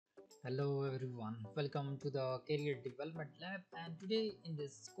Hello everyone, welcome to the Career Development Lab, and today in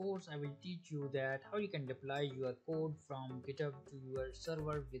this course I will teach you that how you can deploy your code from GitHub to your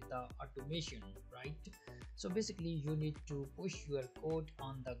server with the automation, right? So basically you need to push your code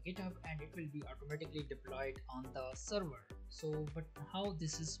on the GitHub and it will be automatically deployed on the server. So but how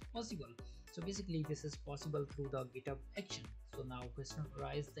this is possible? So basically this is possible through the GitHub action. So now question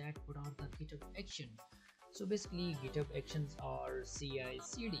arises that what are the GitHub action? So basically GitHub Actions are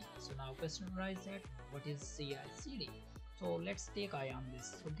CI/CD. So now question arises that what is CI/CD? So let's take eye on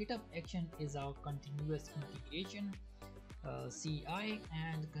this. So GitHub Action is our continuous integration, CI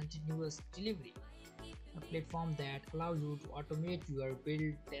and continuous delivery, a platform that allow you to automate your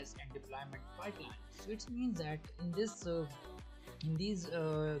build, test and deployment pipeline. So it means that in these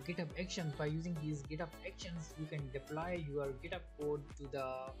GitHub actions, by using these GitHub actions you can deploy your GitHub code to the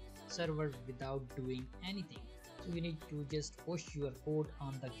server without doing anything. So you need to just push your code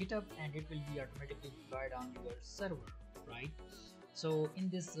on the GitHub and it will be automatically deployed on your server, right? So in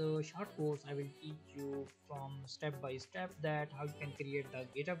this short course I will teach you from step by step that how you can create the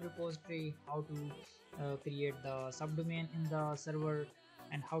GitHub repository, how to create the subdomain in the server,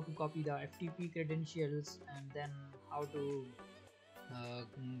 and how to copy the FTP credentials, and then how to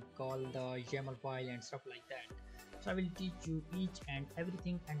call the YAML file and stuff like that. So I will teach you each and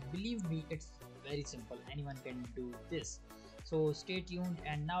everything, and believe me, it's very simple. Anyone can do this. So stay tuned,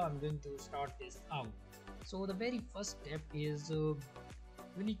 and now I'm going to start this out. So the very first step is you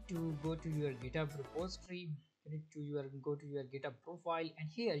need to go to your GitHub repository. You need to go to your GitHub profile, and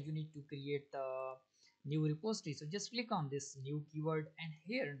here you need to create the new repository. So just click on this new keyword and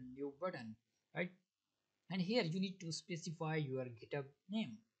here new button, right? And here you need to specify your GitHub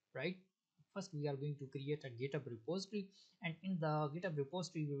name, right? First we are going to create a GitHub repository, and in the GitHub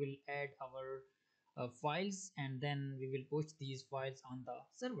repository we will add our files, and then we will push these files on the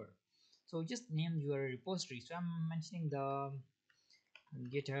server. So just name your repository. So I'm mentioning the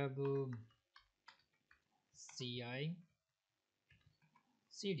GitHub CI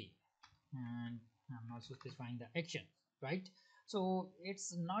CD, and I'm also specifying the action, right? So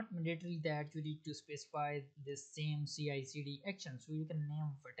it's not mandatory that you need to specify this same CI/CD action, so you can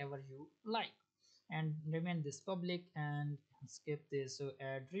name whatever you like and remain this public and skip this. So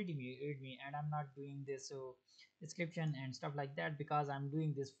add readme, and I'm not doing this so description and stuff like that because I'm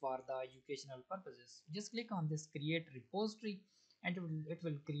doing this for the educational purposes. Just click on this create repository and it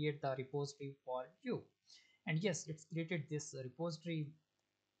will create the repository for you. And yes, it's created this repository,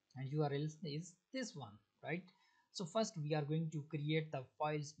 and URL is this one, right? So first we are going to create the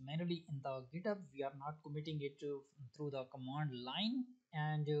files manually in the GitHub. We are not committing it through the command line,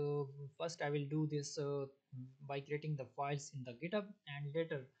 and first I will do this by creating the files in the GitHub, and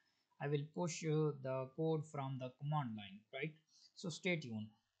later I will push the code from the command line, right? So stay tuned.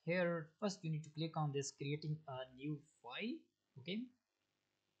 Here first you need to click on this creating a new file, okay?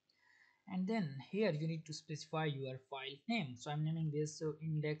 And then here you need to specify your file name. So I'm naming this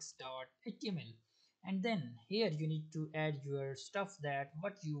index.html, and then here you need to add your stuff, that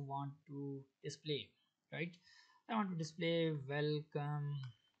what you want to display, right? I want to display welcome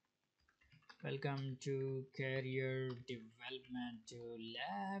to Career Development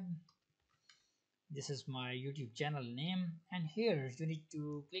Lab. This is my YouTube channel name, and here you need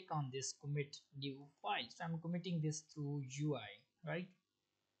to click on this commit new file. So I'm committing this through UI, right?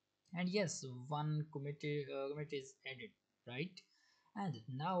 And yes, one commit is added, right? And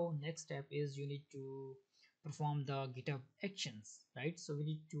now next step is you need to perform the GitHub actions, right? So we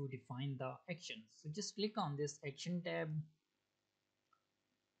need to define the actions. So just click on this action tab,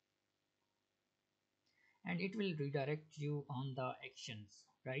 and it will redirect you on the actions,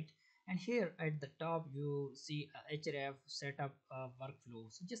 right? And here at the top you see a href setup workflow.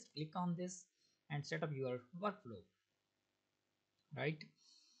 So just click on this and set up your workflow, right?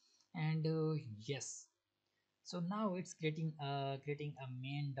 And yes, so now it's creating a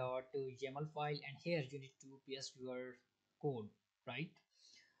main.yaml file, and here you need to paste your code, right?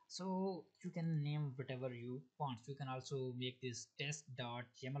 So you can name whatever you want. You can also make this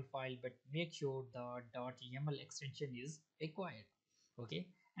test.yaml file, but make sure the .yaml extension is required, okay?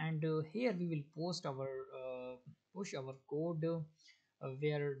 And here we will post our push our code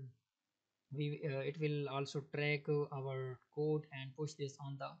where we it will also track our code and push this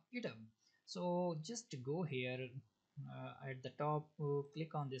on the GitHub. So just go here at the top,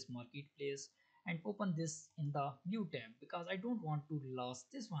 click on this marketplace and open this in the new tab, because I don't want to lose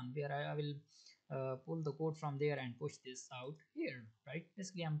this one where I will pull the code from there and push this out here, right?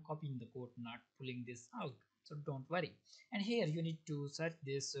 Basically I'm copying the code, not pulling this out, so don't worry. And here you need to search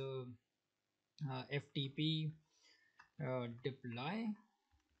this FTP deploy,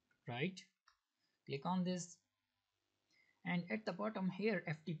 right? Click on this, and at the bottom here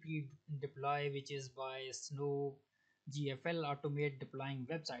FTP deploy, which is by Snow GFL automate deploying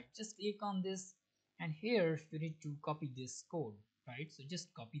website. Just click on this, and here you need to copy this code, right? So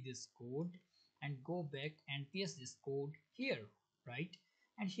just copy this code and go back and paste this code here, right?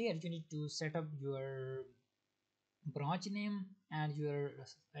 And here you need to set up your branch name and your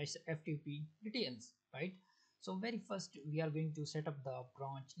FTP details, right? So very first we are going to set up the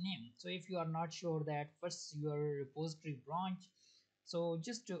branch name. So if you are not sure that first your repository branch, so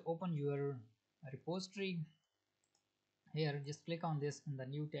just to open your repository here, just click on this in the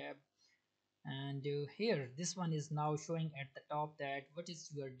new tab, and here this one is now showing at the top that what is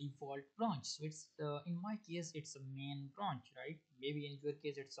your default branch. So it's in my case it's a main branch, right? Maybe in your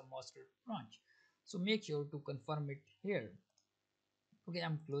case it's a master branch, so make sure to confirm it here. Okay,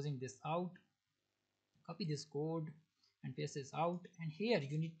 I'm closing this out, copy this code and paste this out, and here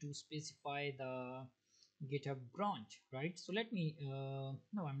you need to specify the GitHub branch, right? So let me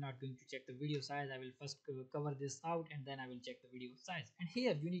no, I'm not going to check the video size. I will first cover this out and then I will check the video size. And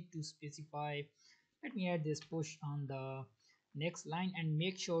here you need to specify, let me add this push on the next line, and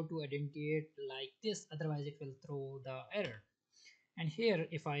make sure to indentate like this, otherwise it will throw the error. And here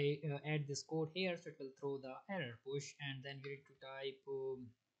if I add this code here, so it will throw the error push, and then you need to type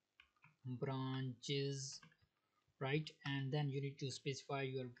branches, right? And then you need to specify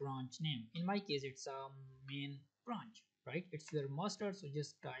your branch name. In my case it's a main branch, right? It's your master, so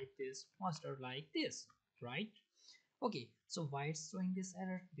just type this master like this, right? Okay, so why it's throwing this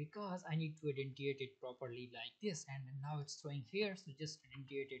error? Because I need to indentate it properly like this, and now it's throwing here, so just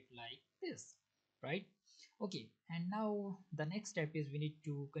indentate it like this, right? Okay, and now the next step is we need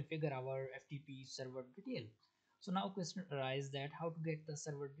to configure our FTP server detail. So now question arises that how to get the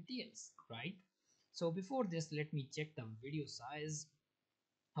server details, right? So before this, let me check the video size.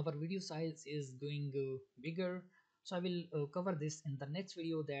 Our video size is going bigger, so I will cover this in the next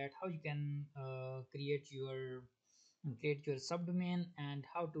video, that how you can create your subdomain, and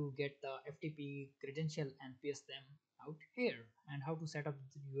how to get the FTP credential and paste them out here, and how to set up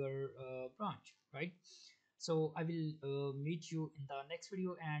your branch, right? So I will meet you in the next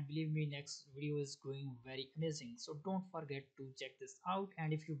video, and believe me, next video is going very amazing. So don't forget to check this out.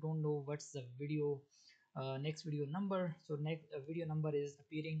 And if you don't know what's the video next video number, so next video number is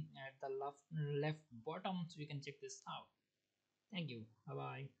appearing at the left bottom, so you can check this out. Thank you. Bye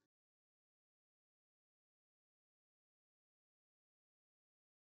bye.